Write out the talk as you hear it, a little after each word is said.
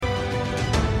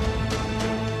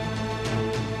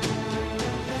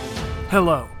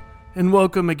Hello, and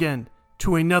welcome again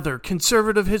to another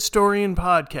Conservative Historian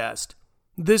podcast.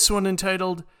 This one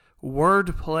entitled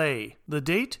Wordplay. The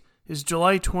date is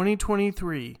July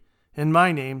 2023, and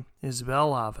my name is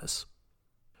Bel Avis.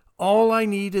 All I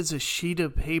need is a sheet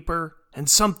of paper and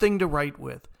something to write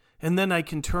with, and then I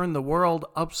can turn the world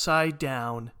upside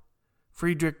down.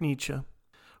 Friedrich Nietzsche.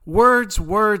 Words,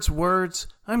 words, words.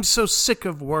 I'm so sick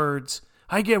of words.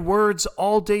 I get words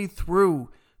all day through,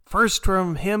 first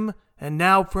from him and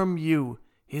now from you.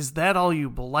 Is that all you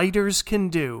blighters can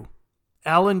do?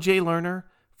 Alan J. Lerner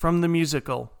from the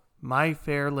musical My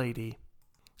Fair Lady.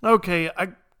 Okay,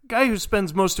 a guy who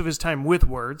spends most of his time with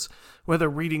words, whether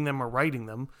reading them or writing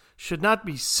them, should not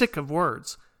be sick of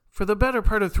words. For the better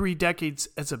part of 3 decades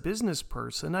as a business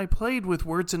person, I played with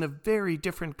words in a very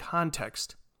different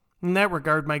context. In that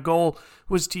regard, my goal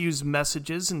was to use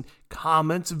messages and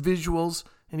comments, visuals,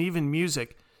 and even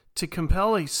music to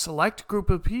compel a select group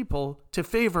of people to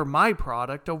favor my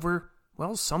product over,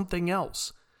 well, something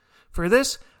else. For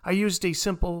this, I used a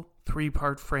simple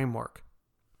 3-part framework.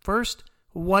 First,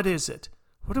 what is it?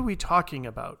 What are we talking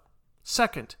about?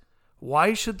 Second,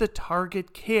 why should the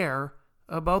target care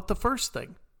about the first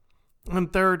thing?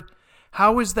 And third,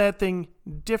 how is that thing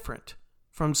different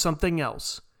from something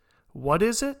else? What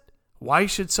is it? Why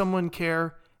should someone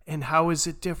care? And how is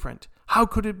it different? How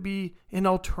could it be an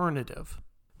alternative?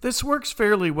 This works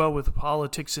fairly well with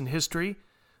politics and history,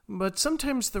 but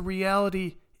sometimes the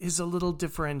reality is a little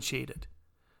differentiated.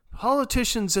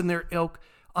 Politicians and their ilk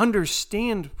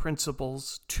understand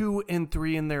principles 2 and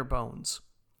 3 in their bones.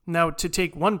 Now, to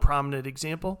take one prominent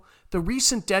example, the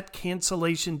recent debt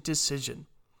cancellation decision.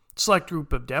 A select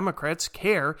group of Democrats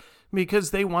care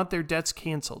because they want their debts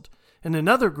canceled, and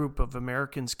another group of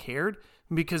Americans cared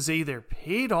because they either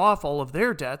paid off all of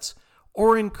their debts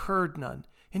or incurred none,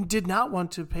 and did not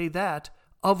want to pay that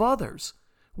of others,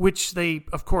 which they,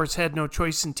 of course, had no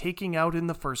choice in taking out in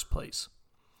the first place.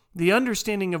 The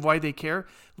understanding of why they care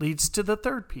leads to the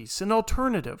third piece, an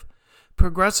alternative.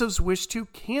 Progressives wish to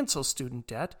cancel student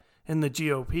debt, and the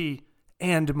GOP,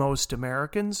 and most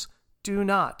Americans, do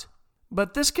not.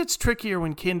 But this gets trickier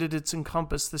when candidates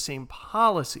encompass the same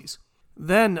policies.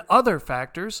 Then other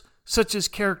factors, such as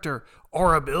character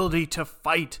or ability to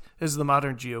fight, as the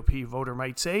modern GOP voter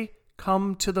might say,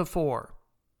 come to the fore.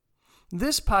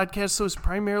 This podcast was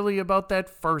primarily about that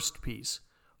first piece.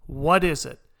 What is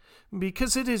it?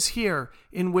 Because it is here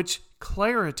in which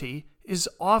clarity is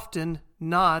often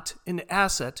not an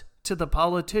asset to the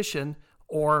politician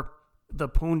or the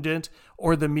pundit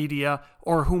or the media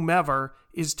or whomever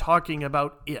is talking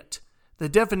about it. The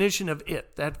definition of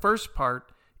it, that first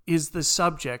part, is the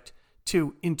subject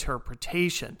to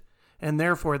interpretation. And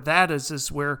therefore, that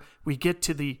is where we get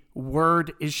to the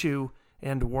word issue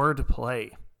and wordplay.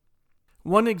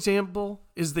 One example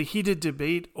is the heated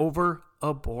debate over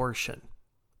abortion.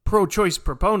 Pro-choice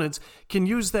proponents can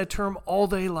use that term all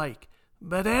they like,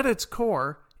 but at its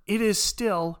core, it is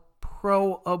still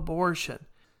pro-abortion.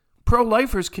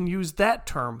 Pro-lifers can use that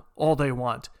term all they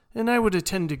want, and I would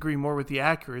tend to agree more with the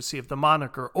accuracy of the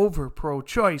moniker over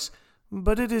pro-choice,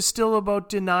 but it is still about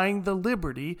denying the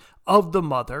liberty of the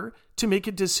mother to make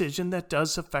a decision that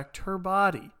does affect her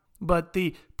body. But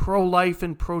the pro-life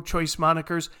and pro-choice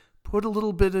monikers put a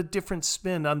little bit of different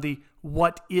spin on the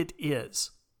what it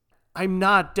is. I'm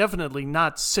definitely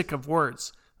not sick of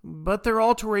words, but their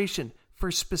alteration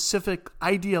for specific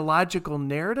ideological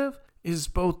narrative is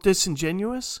both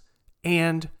disingenuous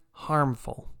and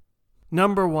harmful.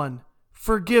 Number 1,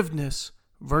 forgiveness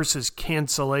versus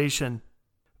cancellation.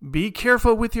 Be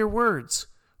careful with your words.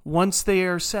 Once they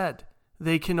are said,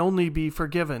 they can only be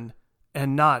forgiven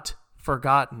and not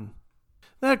forgotten.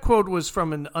 That quote was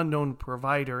from an unknown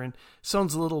provider and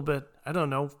sounds a little bit,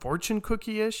 fortune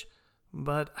cookie-ish,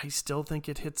 but I still think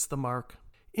it hits the mark.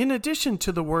 In addition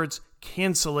to the words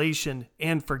cancellation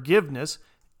and forgiveness,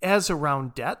 as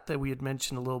around debt that we had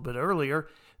mentioned a little bit earlier,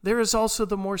 there is also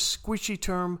the more squishy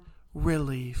term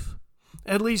relief.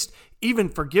 At least, even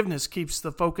forgiveness keeps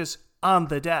the focus on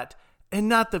the debt and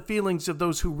not the feelings of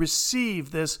those who receive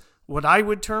this, what I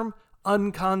would term,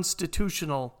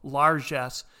 unconstitutional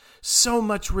largesse. So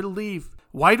much relief.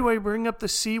 Why do I bring up the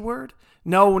C word?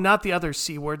 No, not the other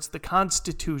C words, the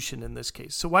Constitution in this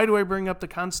case. So why do I bring up the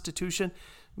Constitution?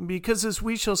 Because as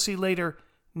we shall see later,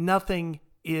 nothing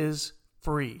is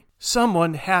free.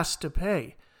 Someone has to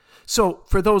pay. So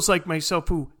for those like myself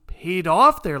who paid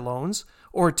off their loans,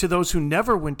 or to those who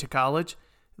never went to college,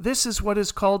 this is what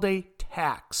is called a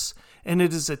tax. And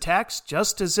it is a tax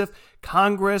just as if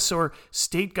Congress or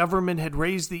state government had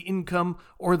raised the income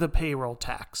or the payroll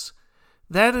tax.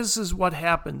 That is what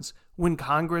happens when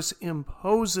Congress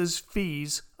imposes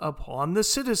fees upon the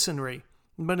citizenry.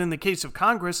 But in the case of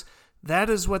Congress, that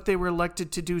is what they were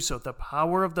elected to do so, the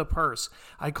power of the purse.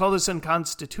 I call this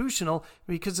unconstitutional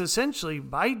because essentially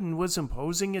Biden was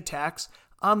imposing a tax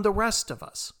on the rest of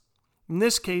us. In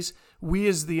this case, we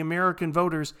as the American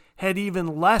voters had even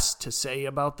less to say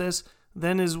about this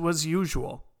than was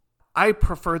usual. I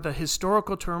prefer the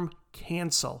historical term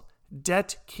cancel,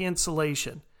 debt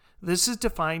cancellation. This is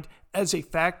defined as a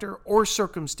factor or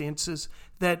circumstances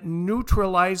that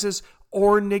neutralizes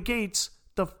or negates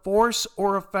the force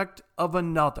or effect of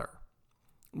another.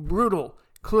 Brutal,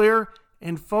 clear,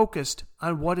 and focused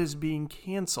on what is being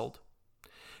canceled.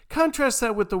 Contrast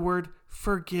that with the word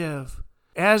forgive,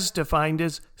 as defined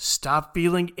as stop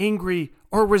feeling angry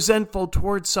or resentful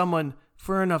towards someone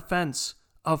for an offense,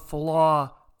 a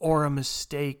flaw, or a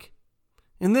mistake.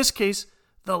 In this case,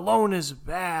 the loan is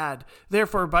bad.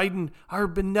 Therefore, Biden, our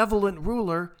benevolent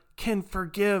ruler, can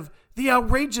forgive the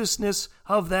outrageousness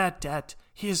of that debt.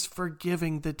 He is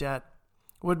forgiving the debt.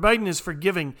 What Biden is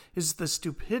forgiving is the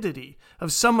stupidity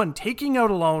of someone taking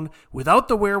out a loan without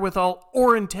the wherewithal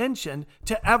or intention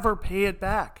to ever pay it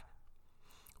back.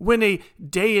 When a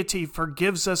deity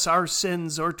forgives us our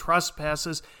sins or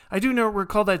trespasses, I do not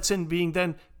recall that sin being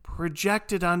then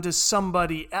projected onto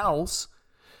somebody else.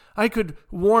 I could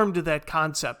warm to that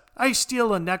concept. I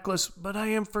steal a necklace, but I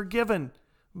am forgiven.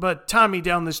 But Tommy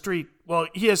down the street, well,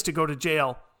 he has to go to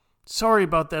jail. Sorry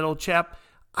about that, old chap.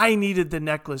 I needed the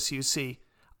necklace, you see.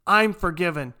 I'm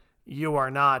forgiven. You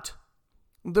are not.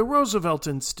 The Roosevelt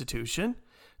Institution,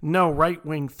 no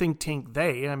right-wing think tank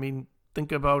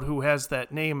think about who has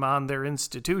that name on their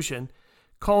institution,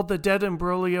 called the debt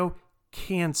imbroglio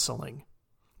canceling.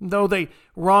 Though they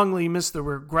wrongly missed the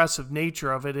regressive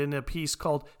nature of it in a piece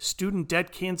called Student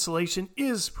Debt Cancellation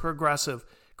is Progressive,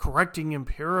 Correcting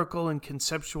Empirical and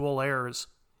Conceptual Errors.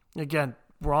 Again,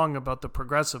 wrong about the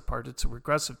progressive part. It's a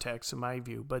regressive tax in my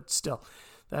view, but still,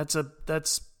 that's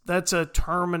a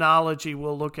terminology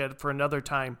we'll look at for another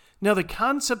time. Now, the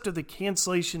concept of the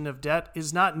cancellation of debt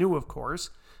is not new, of course.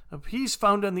 A piece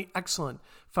found on the excellent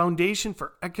Foundation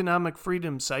for Economic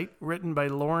Freedom site, written by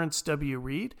Lawrence W.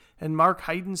 Reed and Mark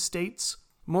Hayden, states,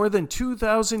 more than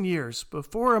 2,000 years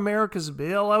before America's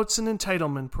bailouts and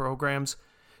entitlement programs,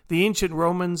 the ancient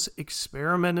Romans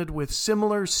experimented with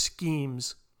similar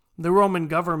schemes. The Roman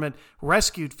government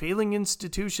rescued failing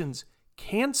institutions,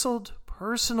 canceled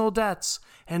personal debts,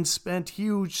 and spent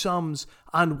huge sums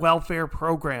on welfare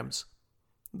programs.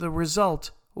 The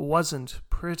result wasn't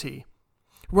pretty.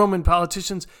 Roman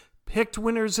politicians picked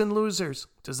winners and losers.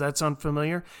 Does that sound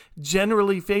familiar?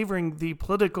 Generally favoring the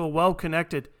political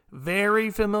well-connected. Very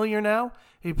familiar now?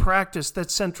 A practice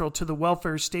that's central to the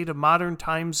welfare state of modern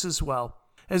times as well.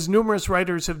 As numerous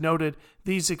writers have noted,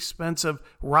 these expensive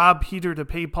rob Peter to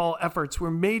pay Paul efforts were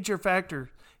major factors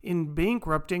in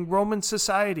bankrupting Roman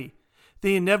society.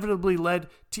 They inevitably led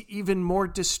to even more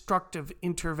destructive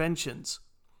interventions.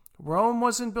 Rome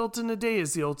wasn't built in a day,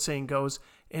 as the old saying goes,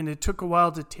 and it took a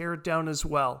while to tear it down as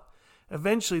well.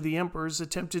 Eventually, the emperors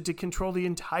attempted to control the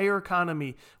entire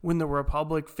economy when the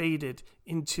republic faded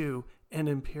into an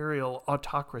imperial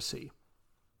autocracy.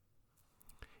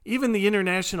 Even the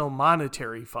International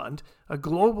Monetary Fund, a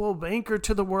global banker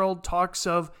to the world, talks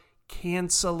of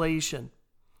cancellation.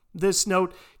 This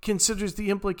note considers the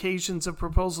implications of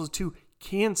proposals to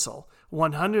cancel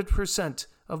 100%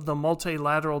 of the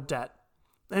multilateral debt.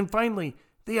 And finally,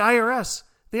 the IRS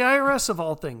of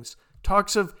all things,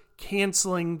 talks of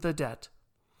canceling the debt.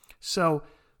 So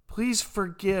please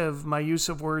forgive my use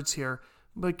of words here,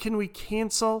 but can we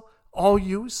cancel all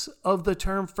use of the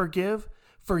term forgive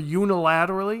for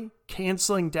unilaterally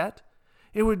canceling debt?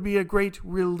 It would be a great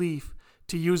relief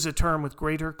to use a term with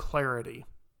greater clarity.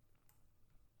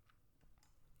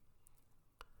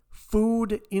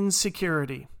 Food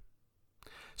insecurity.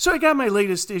 So I got my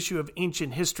latest issue of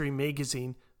Ancient History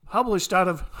magazine, published out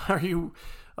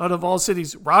of all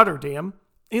cities, Rotterdam,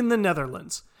 in the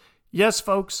Netherlands. Yes,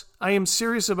 folks, I am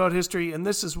serious about history, and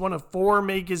this is one of 4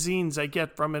 magazines I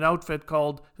get from an outfit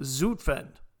called Zutphen.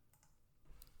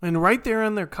 And right there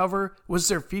on their cover was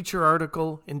their feature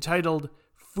article entitled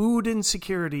Food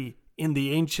Insecurity in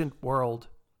the Ancient World.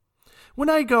 When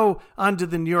I go onto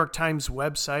the New York Times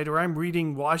website, or I'm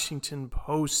reading Washington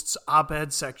Post's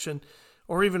op-ed section,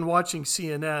 or even watching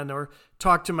CNN, or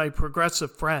talk to my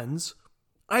progressive friends,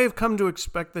 I have come to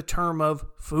expect the term of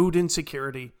food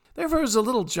insecurity. Therefore, it's a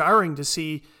little jarring to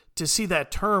see that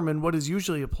term in what is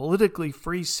usually a politically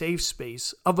free safe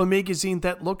space of a magazine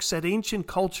that looks at ancient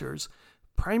cultures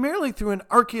primarily through an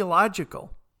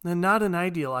archaeological and not an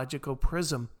ideological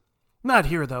prism. Not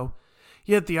here, though.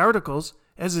 Yet the articles,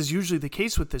 as is usually the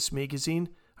case with this magazine,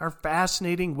 are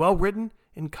fascinating, well-written,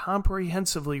 and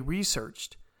comprehensively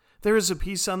researched. There is a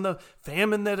piece on the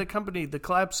famine that accompanied the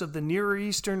collapse of the Near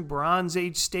Eastern Bronze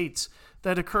Age states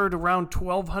that occurred around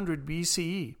 1200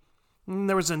 BCE. And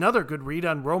there was another good read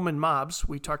on Roman mobs.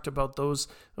 We talked about those,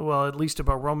 well, at least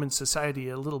about Roman society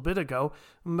a little bit ago.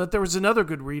 But there was another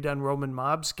good read on Roman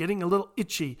mobs getting a little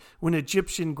itchy when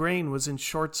Egyptian grain was in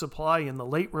short supply in the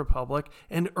late Republic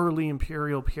and early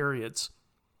imperial periods.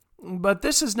 But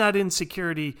this is not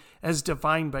insecurity as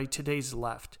defined by today's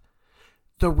left.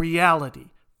 The reality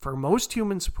for most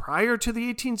humans prior to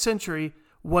the 18th century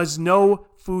was no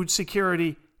food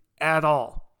security at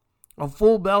all. A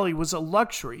full belly was a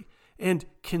luxury, and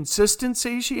consistent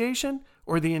satiation,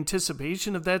 or the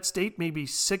anticipation of that state maybe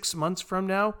 6 months from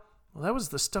now, well, that was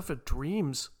the stuff of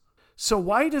dreams. So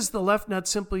why does the left not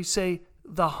simply say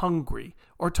the hungry,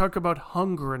 or talk about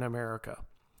hunger in America?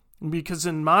 Because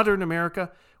in modern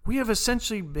America, we have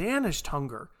essentially banished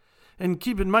hunger. And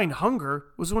keep in mind, hunger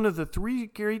was one of the three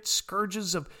great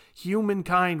scourges of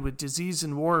humankind, with disease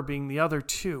and war being the other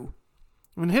two.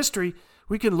 In history,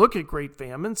 we can look at great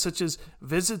famines, such as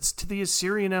visits to the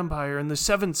Assyrian Empire in the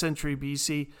 7th century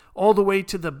BC, all the way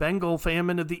to the Bengal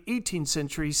famine of the 18th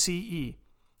century CE.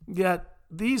 Yet,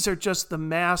 these are just the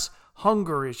mass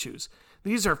hunger issues.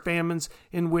 These are famines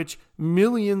in which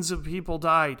millions of people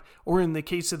died, or in the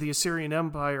case of the Assyrian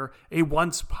Empire, a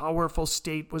once powerful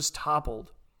state was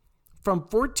toppled. From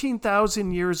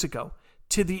 14,000 years ago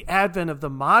to the advent of the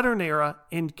modern era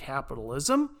in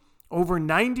capitalism, over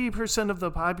 90% of the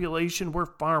population were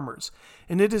farmers,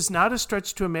 and it is not a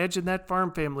stretch to imagine that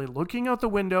farm family looking out the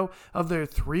window of their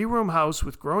 3-room house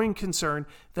with growing concern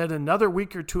that another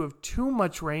week or two of too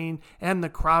much rain and the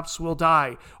crops will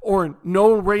die, or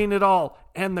no rain at all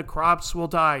and the crops will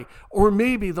die, or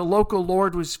maybe the local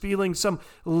lord was feeling some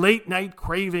late-night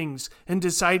cravings and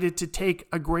decided to take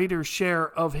a greater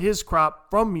share of his crop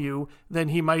from you than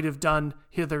he might have done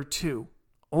hitherto.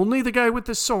 Only the guy with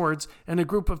the swords and a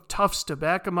group of toughs to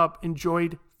back him up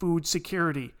enjoyed food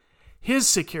security. His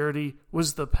security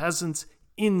was the peasant's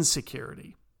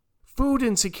insecurity. Food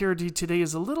insecurity today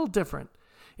is a little different.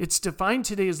 It's defined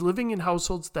today as living in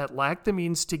households that lack the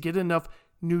means to get enough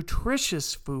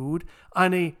nutritious food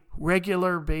on a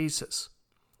regular basis.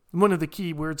 One of the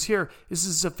key words here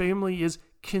is a family is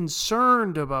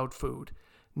concerned about food,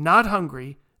 not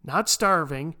hungry, not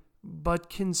starving, but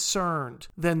concerned.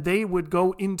 Then they would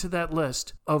go into that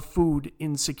list of food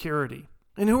insecurity.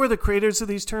 And who are the creators of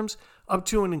these terms, up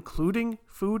to and including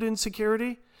food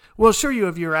insecurity? Well, sure, you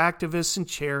have your activists and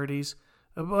charities,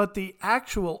 but the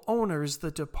actual owners, the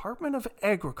Department of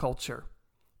Agriculture.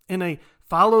 In a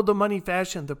follow-the-money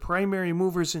fashion, the primary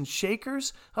movers and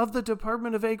shakers of the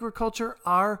Department of Agriculture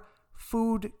are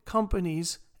food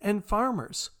companies and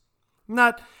farmers.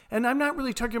 And I'm not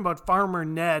really talking about Farmer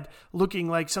Ned looking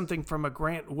like something from a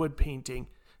Grant Wood painting.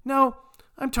 No,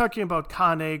 I'm talking about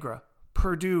ConAgra,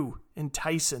 Purdue, and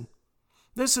Tyson.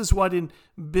 This is what in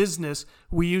business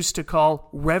we used to call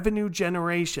revenue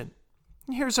generation.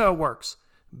 Here's how it works.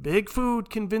 Big Food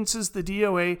convinces the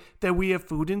DOA that we have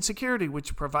food insecurity,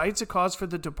 which provides a cause for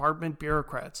the department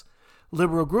bureaucrats.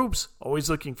 Liberal groups, always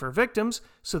looking for victims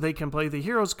so they can play the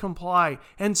heroes, comply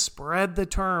and spread the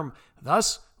term.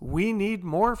 Thus, we need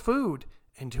more food.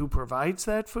 And who provides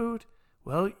that food?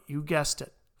 Well, you guessed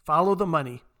it. Follow the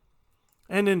money.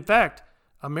 And in fact,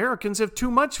 Americans have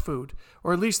too much food,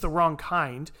 or at least the wrong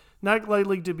kind, not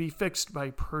likely to be fixed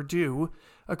by Purdue.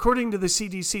 According to the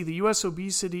CDC, the U.S.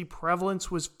 obesity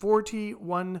prevalence was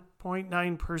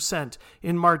 41.9%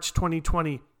 in March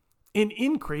 2020, an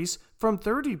increase from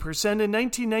 30% in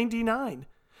 1999.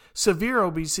 Severe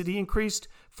obesity increased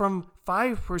from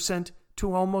 5%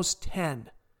 to almost 10%.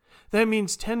 That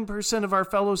means 10% of our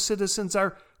fellow citizens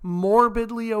are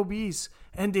morbidly obese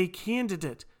and a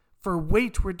candidate for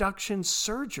weight reduction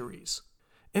surgeries.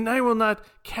 And I will not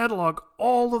catalog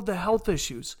all of the health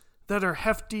issues that our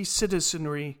hefty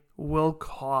citizenry will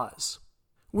cause.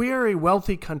 We are a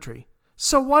wealthy country.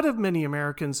 So what if many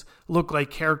Americans look like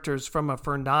characters from a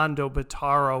Fernando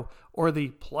Botaro or the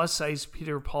plus-size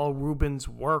Peter Paul Rubens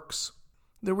works?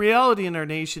 The reality in our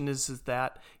nation is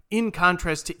that, in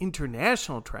contrast to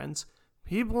international trends,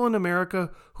 people in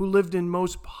America who lived in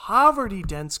most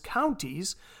poverty-dense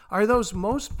counties are those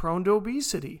most prone to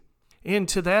obesity. And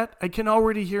to that, I can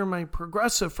already hear my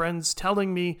progressive friends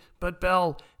telling me, but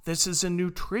Bell, this is a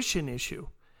nutrition issue.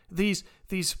 These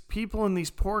people in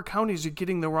these poor counties are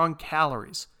getting the wrong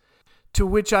calories. To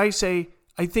which I say,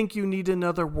 I think you need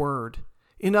another word.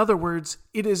 In other words,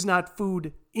 it is not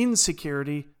food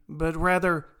insecurity, but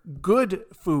rather good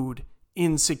food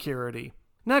insecurity.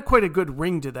 Not quite a good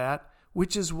ring to that.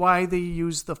 which is why they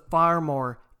use the far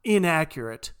more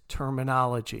inaccurate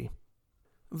terminology.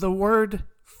 The word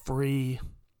free.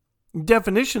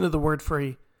 Definition of the word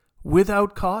free: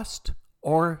 without cost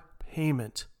or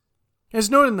payment. As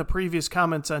noted in the previous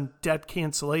comments on debt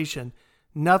cancellation,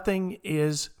 nothing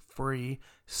is free.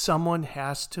 Someone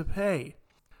has to pay.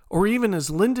 Or even as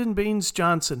Lyndon Baines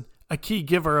Johnson, a key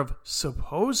giver of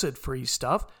supposed free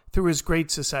stuff through his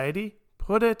Great Society,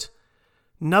 put it,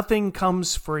 nothing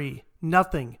comes free.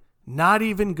 Nothing. Not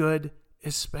even good,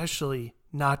 especially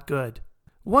not good.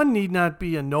 One need not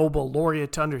be a Nobel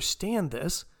laureate to understand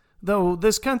this, though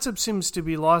this concept seems to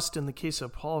be lost in the case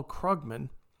of Paul Krugman.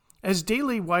 As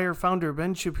Daily Wire founder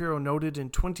Ben Shapiro noted in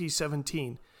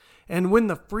 2017, and when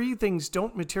the free things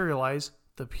don't materialize,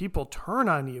 the people turn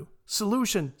on you.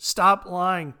 Solution: stop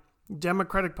lying.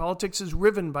 Democratic politics is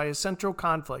riven by a central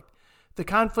conflict, the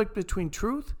conflict between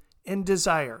truth and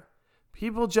desire.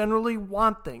 People generally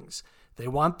want things. They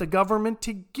want the government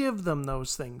to give them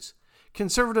those things.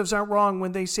 Conservatives aren't wrong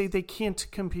when they say they can't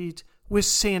compete with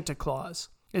Santa Claus.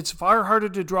 It's far harder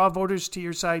to draw voters to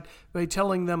your side by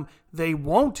telling them they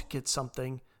won't get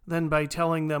something than by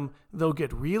telling them they'll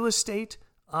get real estate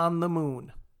on the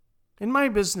moon. In my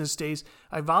business days,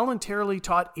 I voluntarily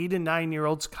taught 8 and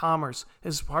 9-year-olds commerce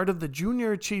as part of the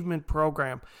Junior Achievement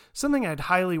Program, something I'd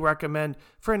highly recommend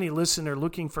for any listener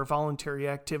looking for voluntary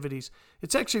activities.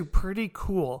 It's actually pretty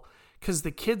cool because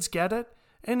the kids get it,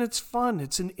 and it's fun.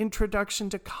 It's an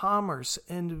introduction to commerce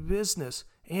and business,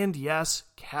 and yes,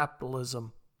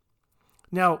 capitalism.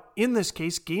 Now, in this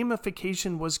case,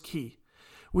 gamification was key.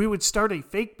 We would start a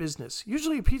fake business,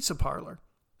 usually a pizza parlor.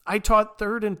 I taught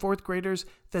 3rd and 4th graders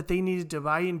that they needed to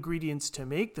buy ingredients to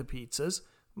make the pizzas,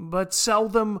 but sell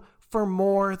them for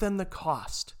more than the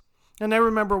cost. And I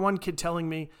remember one kid telling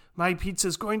me, my pizza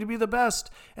is going to be the best,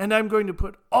 and I'm going to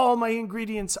put all my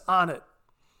ingredients on it.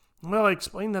 Well, I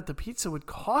explained that the pizza would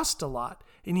cost a lot,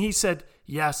 and he said,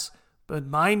 yes, but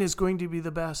mine is going to be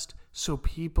the best, so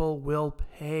people will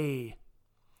pay.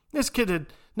 This kid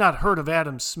had not heard of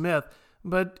Adam Smith,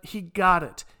 but he got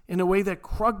it in a way that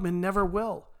Krugman never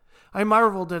will. I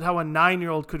marveled at how a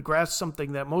 9-year-old could grasp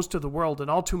something that most of the world and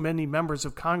all too many members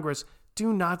of Congress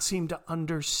do not seem to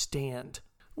understand.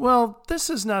 Well, this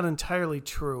is not entirely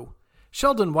true.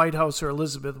 Sheldon Whitehouse or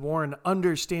Elizabeth Warren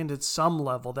understand at some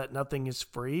level that nothing is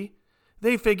free.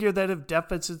 They figure that if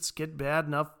deficits get bad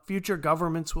enough, future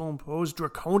governments will impose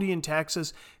draconian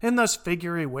taxes and thus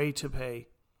figure a way to pay.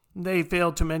 They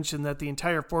failed to mention that the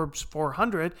entire Forbes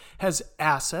 400 has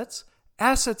assets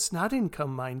not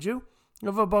income, mind you,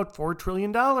 of about $4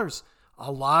 trillion.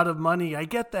 A lot of money, I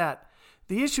get that.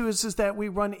 The issue is that we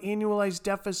run annualized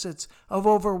deficits of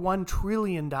over $1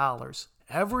 trillion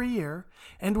every year,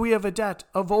 and we have a debt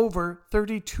of over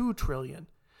 $32 trillion.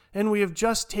 And we have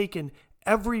just taken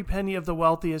every penny of the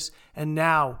wealthiest, and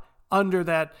now, under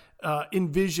that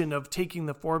envision of taking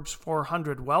the Forbes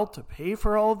 400 wealth to pay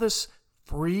for all this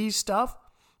free stuff,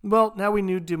 well, now we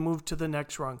need to move to the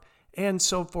next rung, and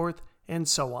so forth and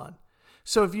so on.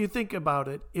 So if you think about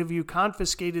it, if you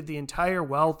confiscated the entire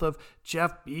wealth of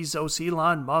Jeff Bezos,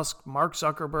 Elon Musk, Mark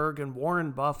Zuckerberg, and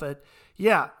Warren Buffett,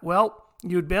 yeah, well,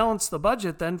 you'd balance the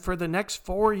budget then for the next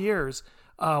 4 years.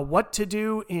 What to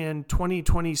do in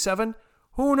 2027?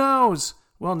 Who knows?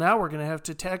 Well, now we're going to have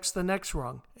to tax the next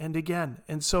rung, and again,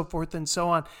 and so forth and so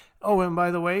on. Oh, and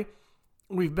by the way,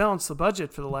 we've balanced the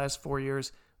budget for the last 4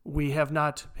 years. We have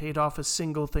not paid off a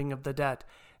single thing of the debt,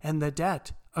 and the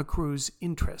debt accrues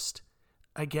interest.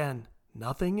 Again,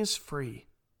 nothing is free.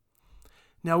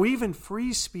 Now, even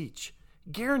free speech,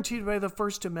 guaranteed by the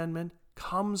First Amendment,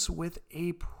 comes with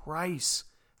a price.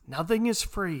 Nothing is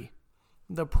free.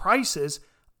 The price is,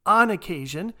 on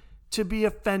occasion, to be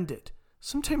offended,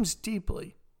 sometimes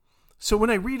deeply. So when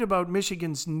I read about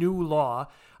Michigan's new law,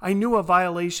 I knew a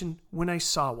violation when I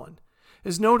saw one.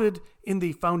 As noted in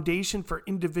the Foundation for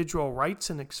Individual Rights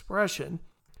and Expression,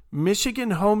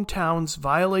 Michigan hometown's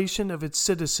violation of its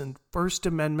citizen First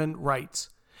Amendment rights.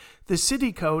 The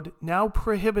city code now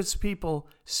prohibits people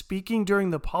speaking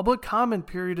during the public comment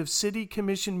period of city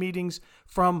commission meetings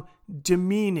from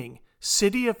demeaning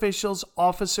city officials,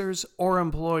 officers, or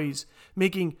employees,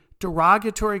 making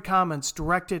derogatory comments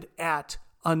directed at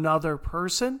another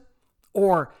person,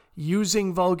 or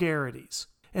using vulgarities.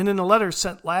 And in a letter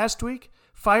sent last week,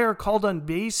 Fire called on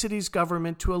Bay City's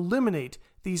government to eliminate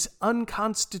these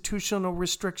unconstitutional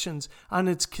restrictions on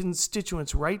its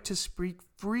constituents' right to speak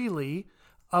freely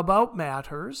about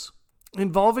matters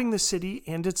involving the city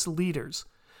and its leaders.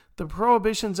 The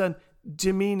prohibitions on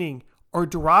demeaning or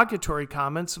derogatory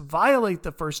comments violate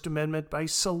the First Amendment by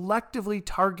selectively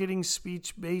targeting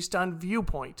speech based on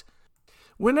viewpoint.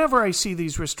 Whenever I see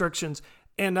these restrictions,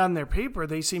 and on their paper,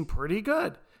 they seem pretty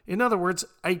good. In other words,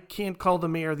 I can't call the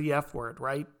mayor the F word,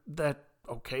 right? That,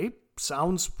 okay,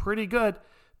 sounds pretty good.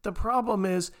 The problem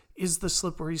is the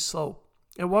slippery slope.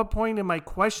 At what point am I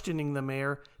questioning the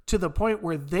mayor to the point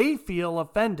where they feel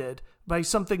offended by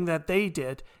something that they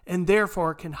did and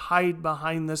therefore can hide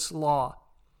behind this law?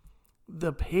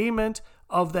 The payment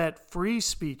of that free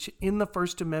speech in the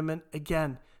First Amendment,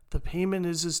 again, the payment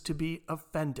is to be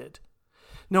offended.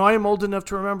 Now, I am old enough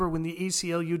to remember when the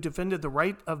ACLU defended the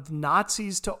right of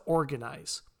Nazis to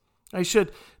organize. I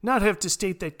should not have to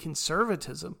state that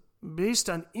conservatism, based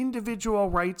on individual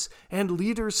rights and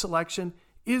leader selection,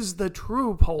 is the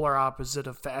true polar opposite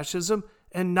of fascism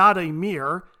and not a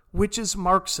mirror, which is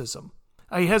Marxism.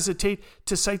 I hesitate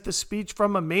to cite the speech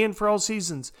from A Man for All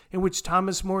Seasons, in which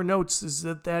Thomas More notes is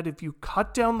that if you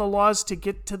cut down the laws to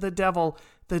get to the devil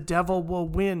will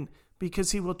win,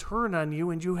 because he will turn on you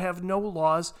and you have no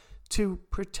laws to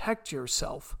protect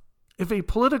yourself. If a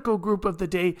political group of the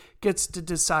day gets to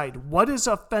decide what is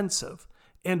offensive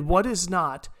and what is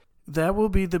not, that will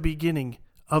be the beginning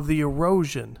of the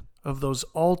erosion of those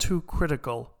all too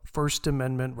critical First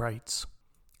Amendment rights.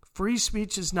 Free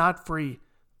speech is not free,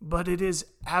 but it is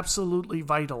absolutely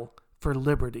vital for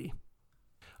liberty.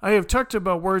 I have talked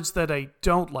about words that I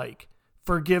don't like.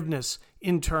 Forgiveness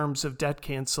in terms of debt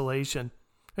cancellation.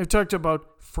 I've talked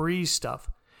about free stuff.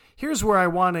 Here's where I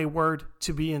want a word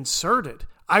to be inserted.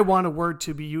 I want a word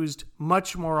to be used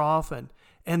much more often,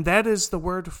 and that is the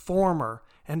word former.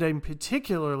 And I'm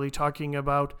particularly talking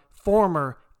about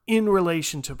former in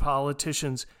relation to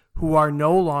politicians who are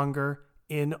no longer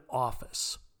in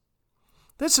office.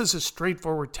 This is a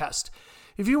straightforward test.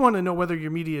 If you want to know whether your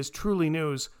media is truly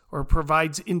news or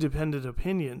provides independent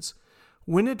opinions,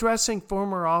 when addressing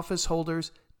former office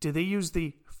holders, do they use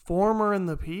the former in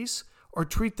the piece or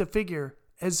treat the figure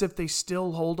as if they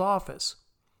still hold office?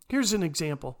 Here's an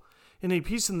example. In a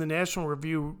piece in the National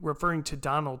Review referring to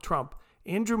Donald Trump,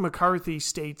 Andrew McCarthy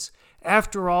states,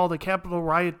 "After all, the Capitol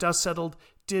riot dust settled,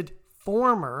 did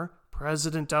former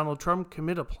President Donald Trump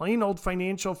commit a plain old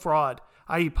financial fraud,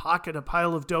 i.e. pocket a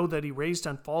pile of dough that he raised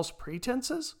on false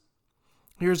pretenses?"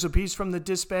 Here's a piece from the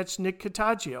Dispatch, Nick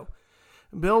Cottagio.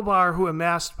 Bill Barr, who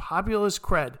amassed populist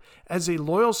cred as a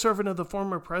loyal servant of the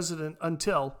former president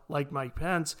until, like Mike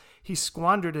Pence, he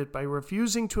squandered it by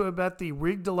refusing to abet the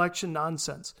rigged election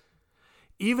nonsense.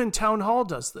 Even Town Hall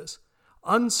does this.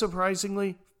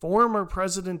 Unsurprisingly, former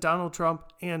President Donald Trump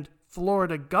and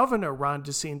Florida Governor Ron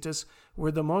DeSantis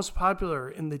were the most popular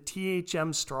in the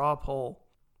THM straw poll.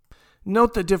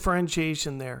 Note the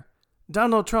differentiation there.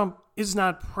 Donald Trump is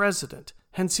not president,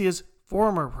 hence he is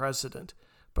former president.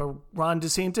 But Ron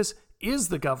DeSantis is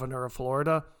the governor of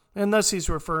Florida, and thus he's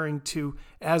referring to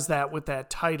as that with that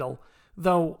title,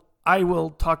 though I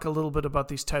will talk a little bit about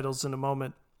these titles in a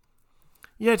moment.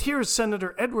 Yet here is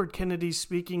Senator Edward Kennedy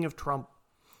speaking of Trump.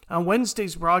 On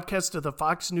Wednesday's broadcast of the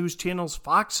Fox News channels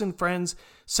Fox and Friends,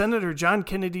 Senator John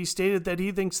Kennedy stated that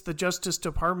he thinks the Justice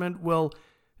Department will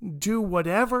do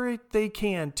whatever they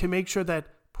can to make sure that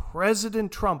President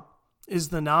Trump is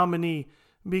the nominee,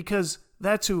 because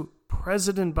that's who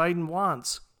President Biden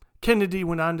wants. Kennedy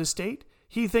went on to state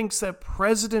he thinks that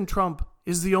President Trump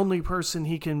is the only person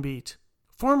he can beat.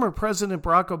 Former President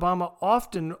Barack Obama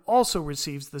often also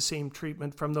receives the same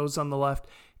treatment from those on the left,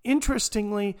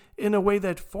 interestingly, in a way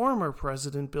that former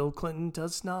President Bill Clinton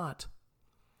does not.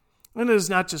 And it is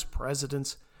not just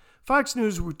presidents. Fox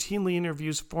News routinely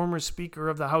interviews former Speaker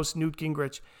of the House Newt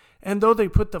Gingrich, and though they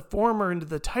put the former into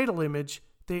the title image,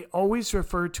 they always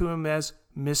refer to him as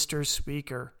Mr.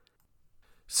 Speaker.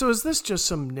 So is this just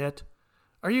some nit?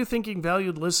 Are you thinking,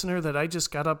 valued listener, that I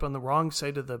just got up on the wrong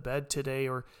side of the bed today,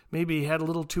 or maybe had a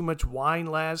little too much wine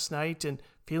last night and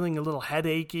feeling a little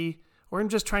headachy, or I'm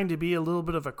just trying to be a little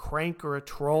bit of a crank or a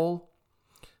troll?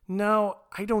 No,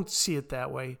 I don't see it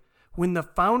that way. When the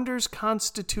founders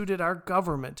constituted our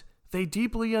government, they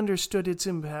deeply understood its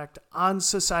impact on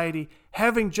society,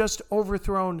 having just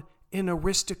overthrown an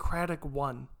aristocratic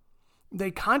one. They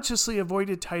consciously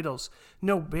avoided titles,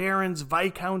 no barons,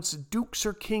 viscounts, dukes,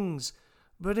 or kings.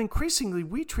 But increasingly,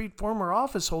 we treat former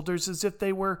office holders as if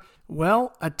they were,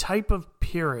 well, a type of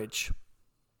peerage.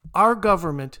 Our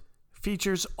government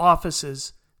features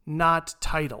offices, not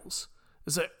titles.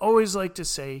 As I always like to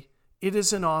say, it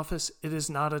is an office, it is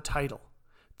not a title.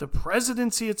 The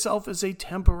presidency itself is a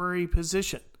temporary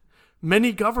position.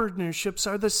 Many governorships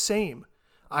are the same.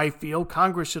 I feel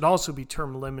Congress should also be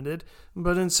term limited,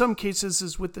 but in some cases,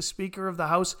 as with the Speaker of the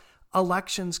House,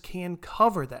 elections can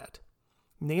cover that.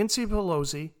 Nancy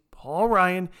Pelosi, Paul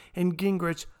Ryan, and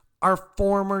Gingrich are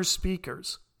former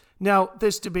speakers. Now,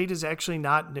 this debate is actually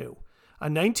not new. A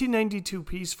 1992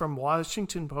 piece from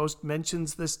Washington Post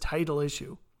mentions this title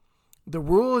issue. The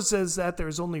rule is that there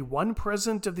is only one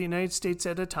president of the United States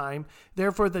at a time,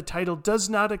 therefore the title does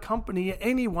not accompany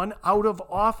anyone out of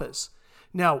office.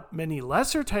 Now, many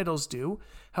lesser titles do,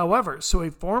 however, so a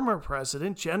former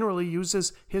president generally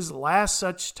uses his last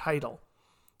such title.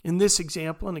 In this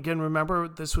example, and again remember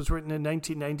this was written in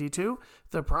 1992,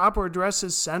 the proper address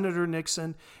is Senator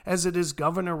Nixon, as it is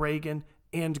Governor Reagan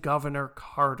and Governor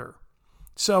Carter.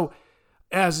 So,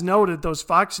 as noted, those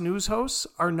Fox News hosts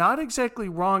are not exactly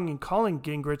wrong in calling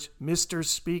Gingrich Mr.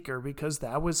 Speaker because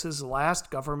that was his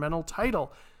last governmental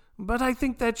title. But I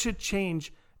think that should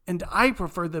change, and I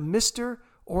prefer the Mr.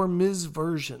 or Ms.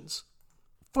 versions.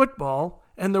 Football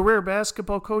and the rare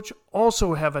basketball coach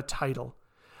also have a title.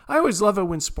 I always love it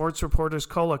when sports reporters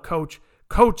call a coach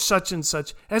such and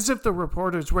such, as if the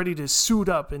reporter's ready to suit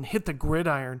up and hit the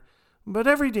gridiron. But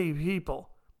everyday people,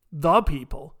 the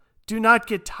people, do not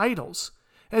get titles.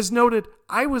 As noted,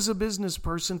 I was a business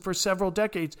person for several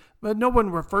decades, but no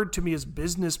one referred to me as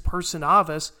business person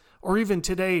Avis, or even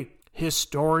today,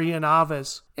 historian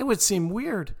Avis. It would seem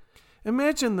weird.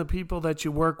 Imagine the people that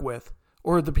you work with,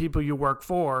 or the people you work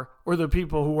for, or the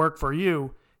people who work for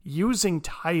you, using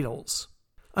titles.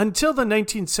 Until the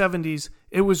 1970s,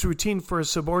 it was routine for a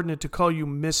subordinate to call you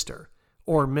Mr.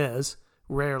 or Ms.,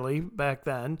 rarely back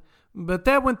then, but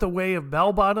that went the way of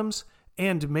bell-bottoms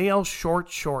and male short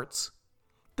shorts.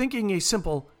 Thinking a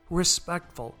simple,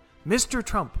 respectful Mr.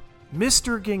 Trump,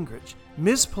 Mr. Gingrich,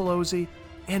 Ms. Pelosi,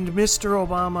 and Mr.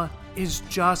 Obama is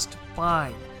just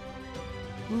fine.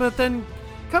 But then,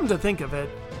 come to think of it,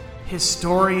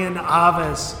 historian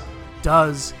Avis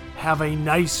does have a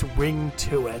nice ring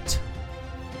to it.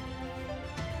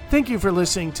 Thank you for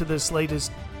listening to this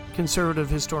latest Conservative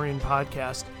Historian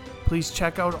podcast. Please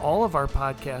check out all of our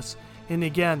podcasts. And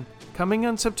again, coming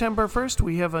on September 1st,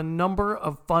 we have a number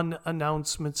of fun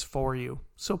announcements for you.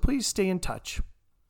 So please stay in touch.